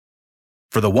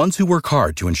For the ones who work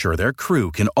hard to ensure their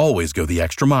crew can always go the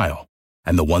extra mile,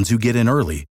 and the ones who get in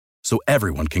early so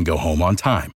everyone can go home on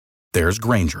time, there's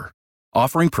Grainger,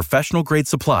 offering professional-grade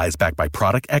supplies backed by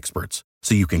product experts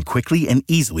so you can quickly and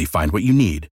easily find what you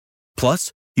need.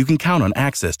 Plus, you can count on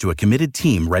access to a committed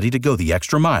team ready to go the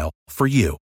extra mile for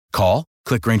you. Call,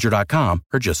 click Grainger.com,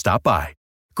 or just stop by.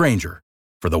 Grainger,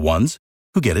 for the ones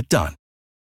who get it done.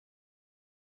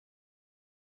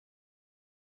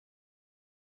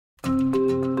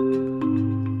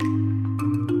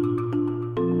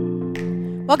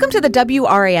 Welcome to the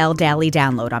WRAL Daily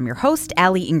Download. I'm your host,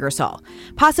 Ali Ingersoll.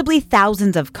 Possibly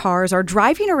thousands of cars are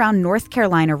driving around North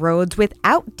Carolina roads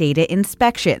without data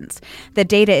inspections. The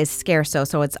data is scarce,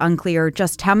 so it's unclear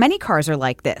just how many cars are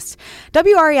like this.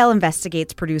 WRAL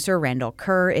Investigates producer Randell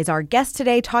Kerr is our guest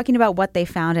today, talking about what they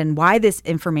found and why this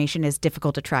information is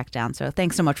difficult to track down. So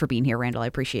thanks so much for being here, Randell. I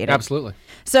appreciate it. Absolutely.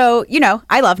 So,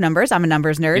 I love numbers. I'm a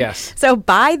numbers nerd. Yes. So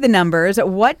by the numbers,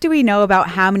 what do we know about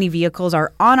how many vehicles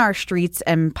are on our streets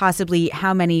and possibly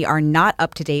how many are not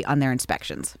up to date on their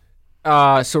inspections?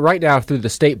 So right now, through the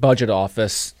state budget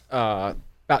office, about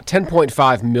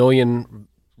 10.5 million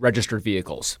registered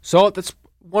vehicles. So that's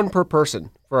one per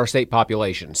person for our state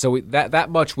population. So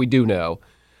that much we do know.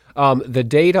 The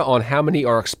data on how many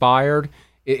are expired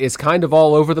is kind of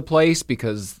all over the place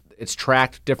because it's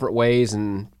tracked different ways,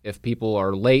 and if people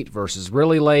are late versus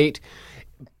really late.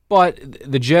 But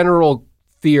the general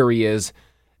theory is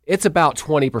it's about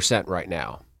 20% right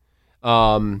now.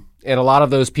 And a lot of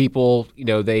those people,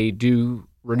 they do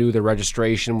renew their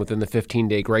registration within the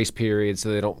 15-day grace period so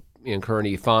they don't incur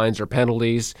any fines or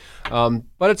penalties.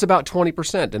 But it's about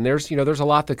 20%. And there's a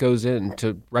lot that goes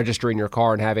into registering your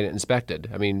car and having it inspected.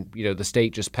 I mean, the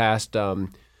state just passed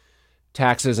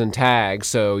taxes and tags,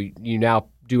 so you now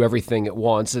do everything at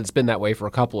once. It's been that way for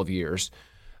a couple of years.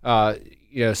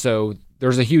 So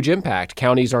there's a huge impact.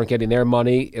 Counties aren't getting their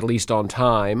money, at least on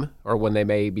time, or when they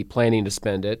may be planning to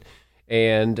spend it.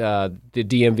 And the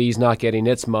DMV's not getting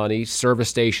its money. Service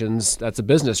stations, that's a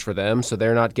business for them, so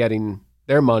they're not getting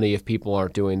their money if people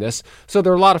aren't doing this. So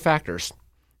there are a lot of factors.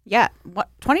 Yeah,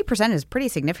 20% is pretty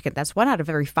significant. That's 1 out of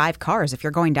every 5 cars if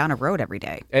you're going down a road every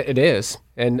day. It is.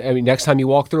 And, I mean, next time you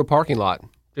walk through a parking lot,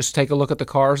 just take a look at the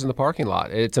cars in the parking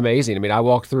lot. It's amazing. I mean, I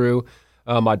walked through...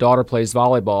 my daughter plays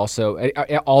volleyball, so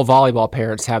all volleyball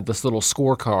parents have this little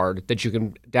scorecard that you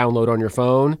can download on your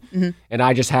phone. Mm-hmm. And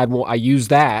I just had one. I used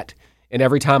that, and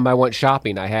every time I went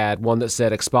shopping, I had one that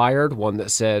said expired, one that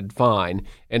said fine,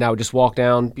 and I would just walk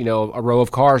down, a row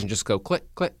of cars and just go click,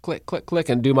 click, click, click, click,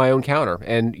 and do my own counter.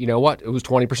 And you know what? It was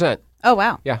 20%. Oh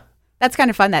wow! Yeah, that's kind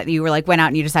of fun that you went out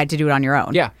and you decided to do it on your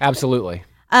own. Yeah, absolutely.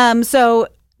 So.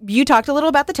 You talked a little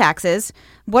about the taxes.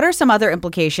 What are some other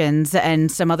implications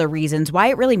and some other reasons why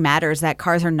it really matters that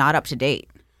cars are not up to date?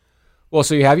 Well,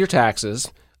 so you have your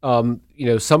taxes. Some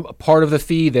part of the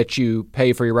fee that you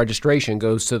pay for your registration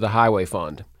goes to the highway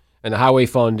fund. And the highway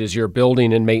fund is your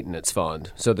building and maintenance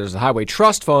fund. So there's the highway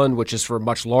trust fund, which is for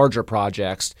much larger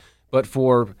projects. But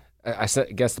for, I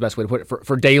guess the best way to put it,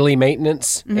 for daily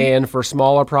maintenance and for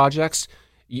smaller projects,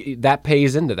 that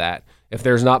pays into that. If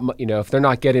there's not, if they're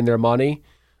not getting their money,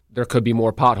 there could be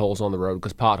more potholes on the road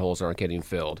because potholes aren't getting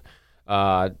filled.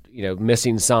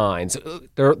 Missing signs.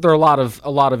 There are a lot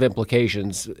of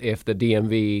implications if the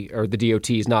DMV or the DOT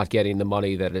is not getting the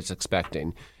money that it's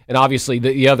expecting. And obviously,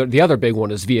 the other big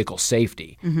one is vehicle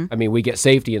safety. Mm-hmm. I mean, we get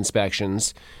safety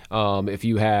inspections if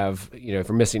you have,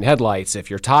 for missing headlights, if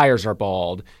your tires are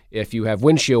bald, if you have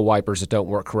windshield wipers that don't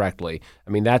work correctly. I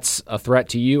mean, that's a threat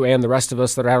to you and the rest of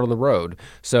us that are out on the road.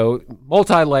 So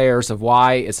multi-layers of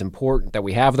why it's important that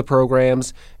we have the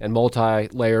programs and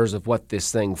multi-layers of what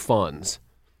this thing funds.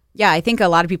 Yeah, I think a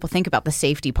lot of people think about the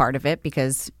safety part of it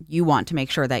because you want to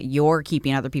make sure that you're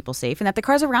keeping other people safe and that the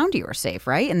cars around you are safe,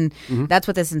 right? And that's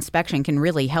what this inspection can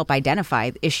really help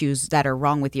identify issues that are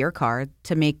wrong with your car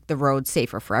to make the road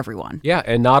safer for everyone. Yeah,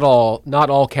 and not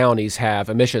all counties have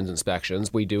emissions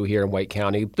inspections. We do here in Wake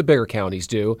County. The bigger counties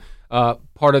do.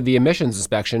 Part of the emissions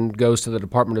inspection goes to the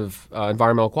Department of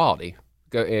Environmental Quality.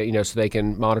 So they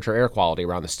can monitor air quality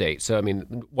around the state. So, I mean,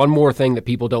 one more thing that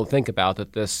people don't think about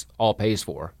that this all pays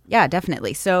for. Yeah,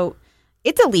 definitely. So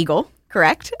it's illegal,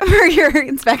 correct, for your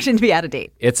inspection to be out of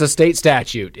date? It's a state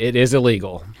statute. It is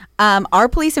illegal. Are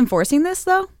police enforcing this,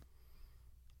 though?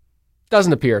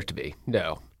 Doesn't appear to be,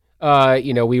 no.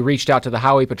 We reached out to the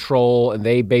Highway Patrol, and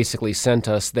they basically sent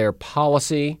us their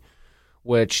policy,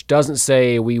 which doesn't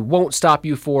say we won't stop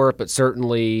you for it, but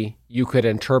certainly you could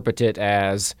interpret it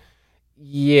as...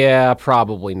 yeah,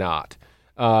 probably not.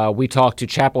 We talked to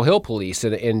Chapel Hill Police,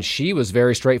 and she was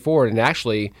very straightforward. And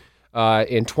actually,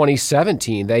 In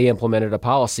 2017, they implemented a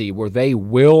policy where they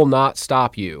will not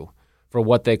stop you for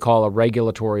what they call a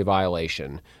regulatory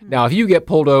violation. Now, if you get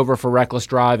pulled over for reckless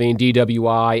driving,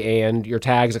 DWI, and your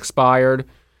tag's expired,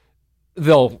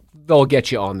 they'll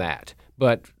get you on that.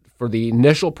 But for the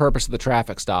initial purpose of the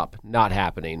traffic stop, not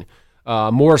happening.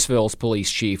 Morrisville's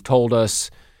police chief told us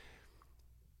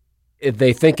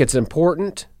they think it's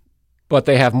important, but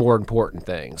they have more important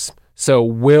things. So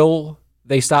will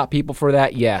they stop people for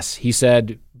that? Yes, he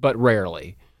said, but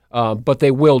rarely. But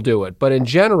they will do it. But in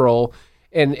general,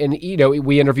 and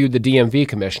we interviewed the DMV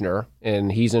commissioner,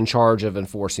 and he's in charge of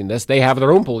enforcing this. They have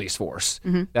their own police force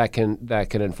that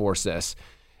can enforce this.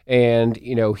 And,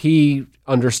 he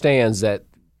understands that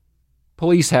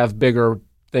police have bigger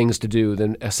things to do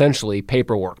than essentially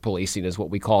paperwork policing is what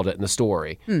we called it in the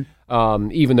story,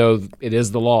 even though it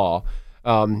is the law.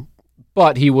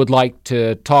 But he would like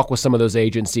to talk with some of those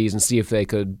agencies and see if they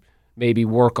could maybe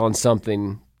work on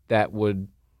something that would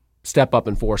step up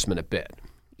enforcement a bit.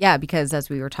 Yeah, because as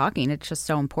we were talking, it's just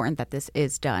so important that this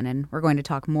is done. And we're going to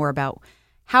talk more about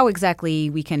how exactly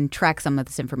we can track some of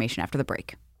this information after the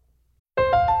break.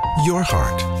 Your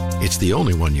heart. It's the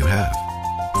only one you have.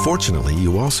 Fortunately,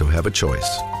 you also have a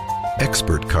choice.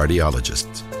 Expert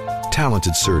cardiologists,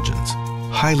 talented surgeons,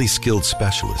 highly skilled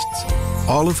specialists,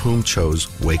 all of whom chose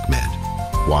WakeMed.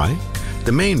 Why?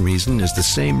 The main reason is the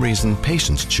same reason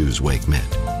patients choose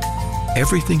WakeMed.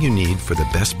 Everything you need for the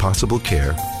best possible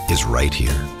care is right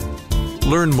here.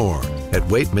 Learn more at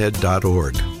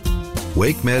wakemed.org.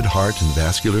 WakeMed Heart and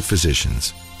Vascular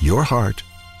Physicians. Your heart,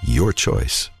 your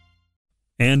choice.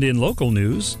 And in local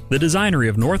news, the Designery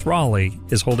of North Raleigh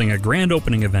is holding a grand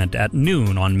opening event at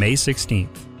noon on May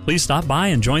 16th. Please stop by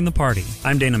and join the party.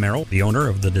 I'm Dana Merrill, the owner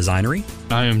of the Designery.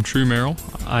 I am True Merrill.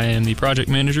 I am the project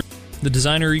manager. The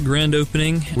Designery grand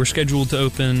opening, we're scheduled to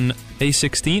open May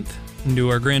 16th and do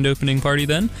our grand opening party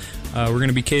then. We're going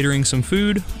to be catering some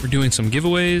food. We're doing some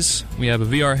giveaways. We have a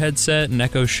VR headset, an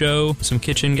Echo Show, some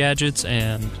kitchen gadgets,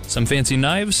 and some fancy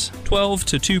knives. 12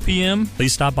 to 2 p.m.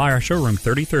 Please stop by our showroom,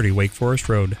 3030 Wake Forest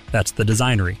Road. That's the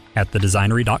Designery at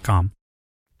thedesignery.com.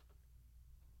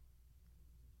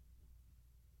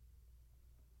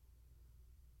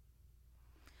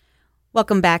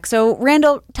 Welcome back. So,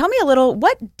 Randell, tell me a little,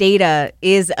 what data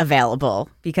is available?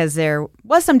 Because there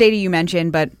was some data you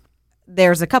mentioned, but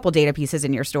there's a couple data pieces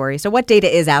in your story. So what data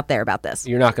is out there about this?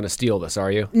 You're not going to steal this, are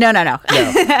you? No. No.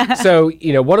 So,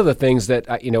 one of the things that,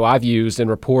 I've used in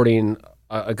reporting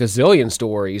a gazillion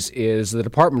stories is the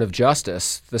Department of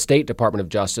Justice, the State Department of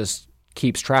Justice,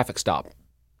 keeps traffic stop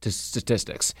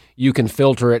statistics. You can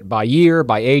filter it by year,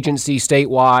 by agency,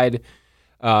 statewide,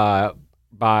 by,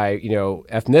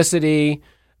 ethnicity,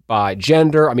 by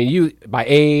gender, by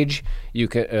age, you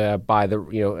can by the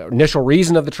initial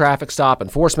reason of the traffic stop,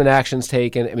 enforcement actions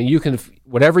taken. You can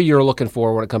whatever you're looking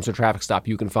for when it comes to a traffic stop,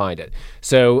 you can find it.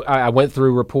 So I went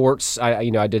through reports. I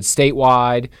did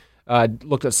statewide,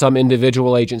 looked at some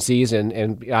individual agencies,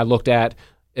 and I looked at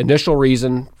initial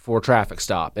reason for traffic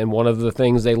stop. And one of the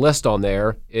things they list on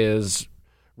there is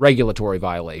regulatory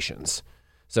violations.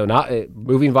 So not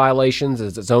moving violations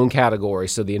is its own category.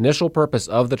 So the initial purpose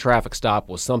of the traffic stop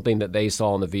was something that they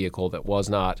saw in the vehicle that was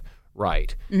not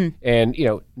right. Mm-hmm.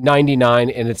 And, 99,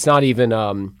 and it's not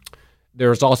even,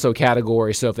 there's also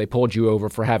categories. So if they pulled you over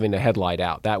for having a headlight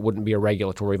out, that wouldn't be a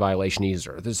regulatory violation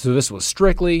either. So this was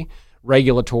strictly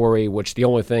regulatory, which the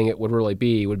only thing it would really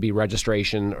be would be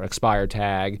registration or expired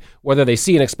tag, whether they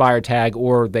see an expired tag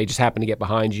or they just happen to get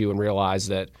behind you and realize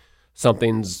that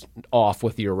something's off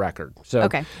with your record. So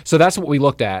that's what we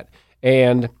looked at.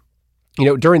 And,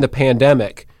 during the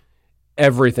pandemic,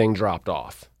 everything dropped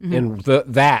off. Mm-hmm. And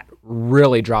that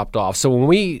really dropped off. So when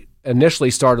we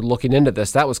initially started looking into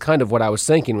this, that was kind of what I was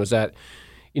thinking was that,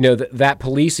 that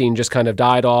policing just kind of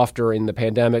died off during the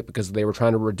pandemic because they were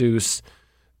trying to reduce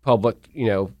public,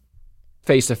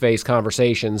 face-to-face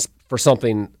conversations for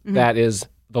something that is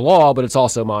the law, but it's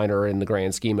also minor in the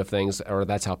grand scheme of things, or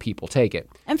that's how people take it.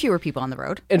 And fewer people on the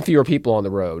road.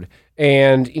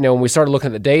 And, when we started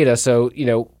looking at the data, so,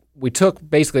 we took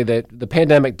basically the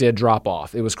pandemic did drop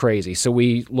off. It was crazy. So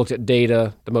we looked at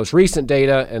data, the most recent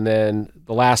data, and then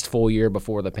the last full year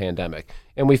before the pandemic.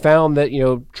 And we found that,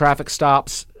 traffic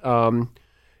stops,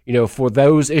 for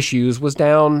those issues was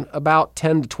down about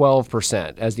 10 to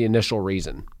 12% as the initial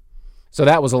reason. So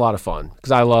that was a lot of fun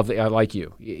because I like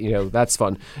you. That's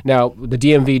fun. Now, the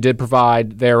DMV did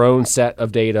provide their own set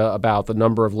of data about the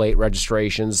number of late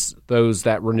registrations, those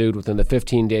that renewed within the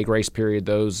 15-day grace period,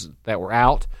 those that were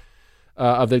out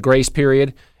of the grace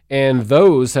period, and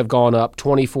those have gone up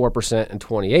 24% and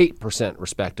 28%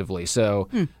 respectively. So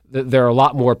there are a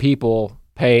lot more people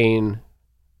paying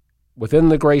within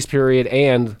the grace period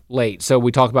and late. So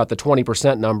we talk about the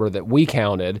 20% number that we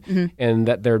counted and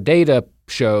that their data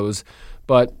shows,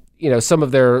 but some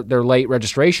of their late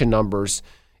registration numbers,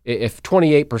 if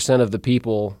 28% of the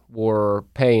people were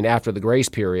paying after the grace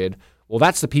period, well,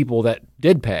 that's the people that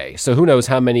did pay. So who knows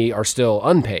how many are still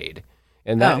unpaid?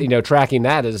 And that tracking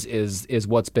that is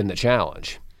what's been the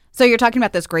challenge. So you're talking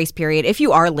about this grace period. If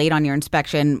you are late on your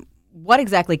inspection, what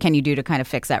exactly can you do to kind of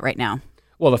fix that right now?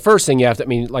 Well, the first thing you have to,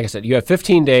 like I said, you have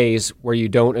 15 days where you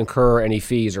don't incur any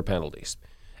fees or penalties.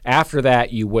 After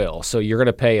that, you will. So you're going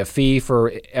to pay a fee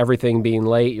for everything being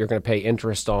late. You're going to pay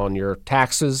interest on your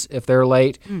taxes if they're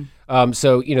late.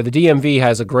 So, the DMV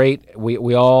has a great,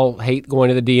 we all hate going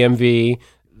to the DMV.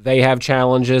 They have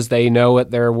challenges. They know it.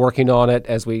 They're working on it,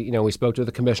 as we spoke to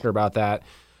the commissioner about that.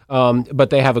 But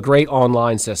they have a great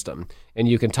online system, and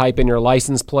you can type in your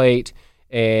license plate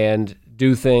and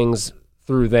do things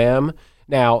through them.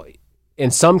 Now, in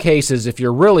some cases, if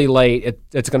you're really late,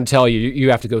 it's going to tell you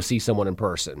have to go see someone in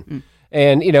person.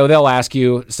 And, they'll ask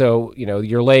you, so,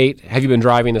 you're late. Have you been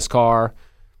driving this car?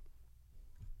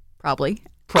 Probably,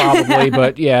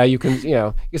 but yeah, you can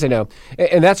say no.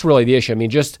 And that's really the issue.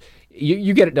 Just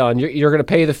you get it done. You're going to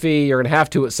pay the fee. You're going to have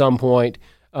to at some point.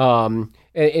 And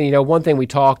one thing we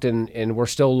talked, and we're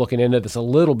still looking into this a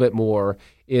little bit more,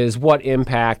 is what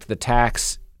impact the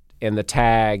tax and the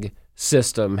tag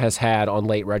system has had on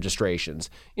late registrations.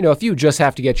 If you just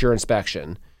have to get your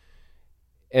inspection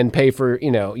and pay for,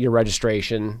 your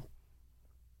registration,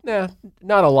 not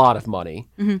a lot of money.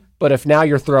 But if now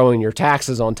you're throwing your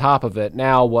taxes on top of it,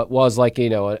 now what was like,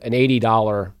 an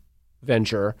 $80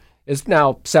 venture is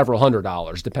now several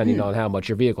 $100s, depending on how much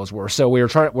your vehicles were. So we're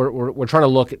trying to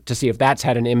look to see if that's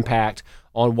had an impact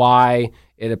on why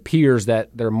it appears that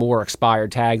there are more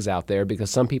expired tags out there, because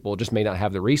some people just may not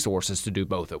have the resources to do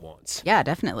both at once. Yeah,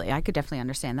 definitely. I could definitely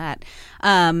understand that.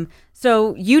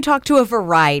 So you talked to a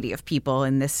variety of people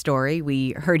in this story.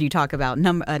 We heard you talk about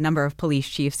a number of police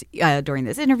chiefs during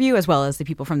this interview, as well as the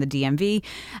people from the DMV,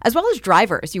 as well as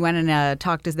drivers. You went and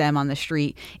talked to them on the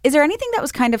street. Is there anything that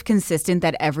was kind of consistent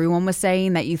that everyone was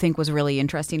saying that you think was really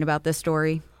interesting about this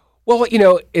story? Well,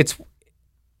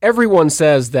 everyone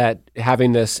says that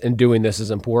having this and doing this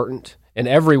is important, and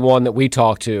everyone that we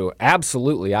talk to,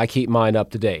 absolutely, I keep mine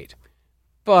up to date.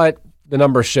 But the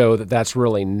numbers show that that's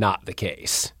really not the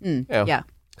case. Yeah.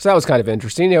 So that was kind of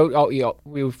interesting.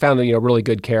 We found a really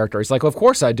good character. He's like, well, of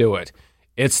course I do it.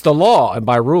 It's the law, and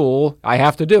by rule, I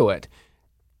have to do it.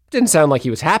 Didn't sound like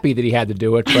he was happy that he had to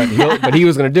do it, but he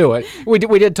was going to do it. We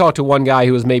did talk to one guy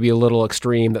who was maybe a little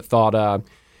extreme that thought,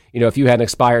 if you had an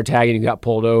expired tag and you got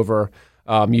pulled over,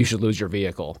 you should lose your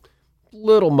vehicle.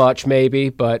 Little much maybe,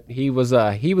 but he was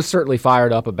certainly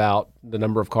fired up about the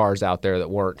number of cars out there that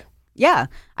weren't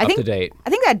up to date. I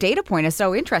think that data point is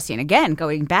so interesting. Again,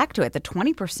 going back to it, the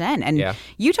 20%. And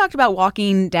you talked about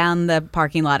walking down the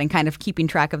parking lot and kind of keeping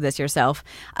track of this yourself.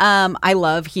 I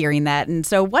love hearing that. And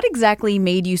so what exactly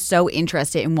made you so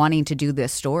interested in wanting to do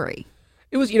this story?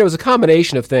 It was a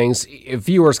combination of things.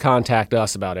 Viewers contact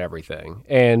us about everything.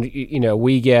 And,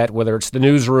 we get, whether it's the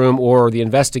newsroom or the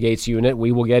Investigates unit,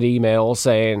 we will get emails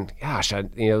saying, gosh,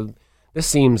 this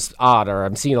seems odd, or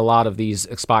I'm seeing a lot of these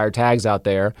expired tags out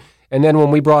there. And then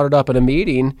when we brought it up in a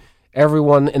meeting,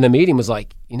 everyone in the meeting was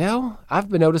like, I've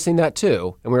been noticing that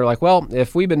too. And we were like, well,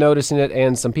 if we've been noticing it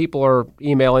and some people are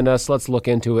emailing us, let's look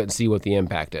into it and see what the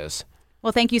impact is.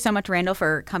 Well, thank you so much, Randell,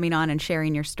 for coming on and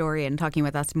sharing your story and talking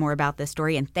with us more about this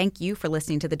story. And thank you for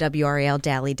listening to the WRAL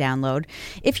Daily Download.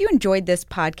 If you enjoyed this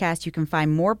podcast, you can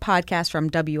find more podcasts from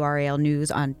WRAL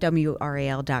News on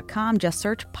WRAL.com. Just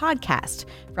search podcast.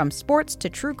 From sports to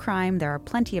true crime, there are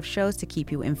plenty of shows to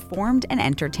keep you informed and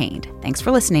entertained. Thanks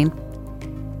for listening.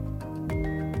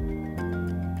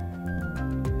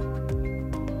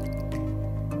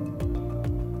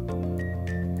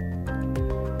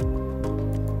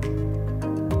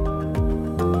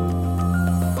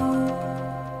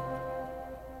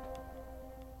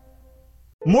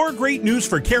 More great news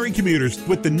for Cary commuters.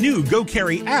 With the new Go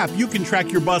Cary app, you can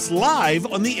track your bus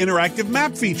live on the interactive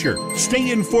map feature.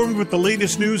 Stay informed with the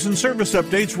latest news and service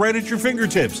updates right at your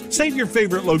fingertips. Save your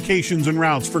favorite locations and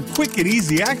routes for quick and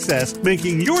easy access,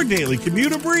 making your daily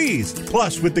commute a breeze.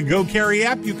 Plus, with the Go Cary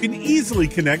app, you can easily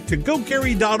connect to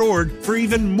gocary.org for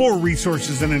even more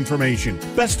resources and information.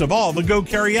 Best of all, the Go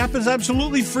Cary app is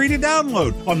absolutely free to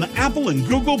download on the Apple and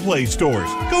Google Play stores.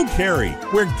 Go Cary,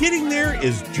 where getting there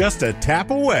is just a tap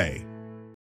away.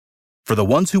 For the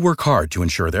ones who work hard to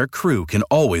ensure their crew can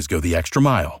always go the extra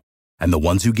mile, and the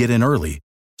ones who get in early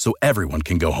so everyone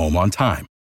can go home on time,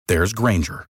 there's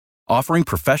Grainger, offering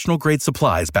professional-grade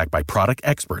supplies backed by product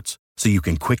experts so you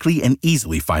can quickly and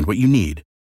easily find what you need.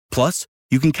 Plus,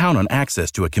 you can count on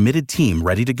access to a committed team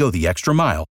ready to go the extra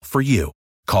mile for you.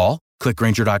 Call, click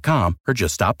Grainger.com, or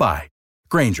just stop by.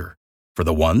 Grainger, for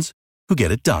the ones who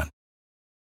get it done.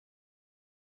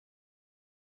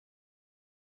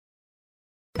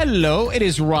 Hello, it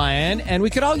is Ryan, and we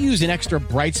could all use an extra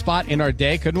bright spot in our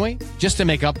day, couldn't we? Just to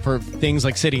make up for things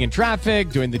like sitting in traffic,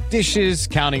 doing the dishes,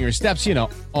 counting your steps, you know,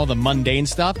 all the mundane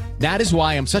stuff. That is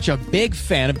why I'm such a big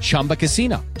fan of Chumba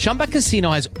Casino. Chumba Casino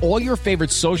has all your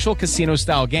favorite social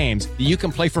casino-style games that you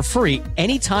can play for free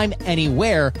anytime,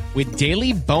 anywhere with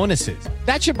daily bonuses.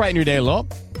 That should brighten your day a little.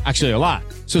 Actually, a lot.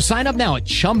 So sign up now at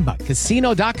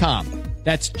ChumbaCasino.com.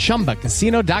 That's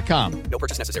ChumbaCasino.com. No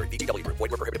purchase necessary. VGW Group.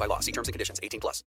 Void where prohibited by law. See terms and conditions. 18+.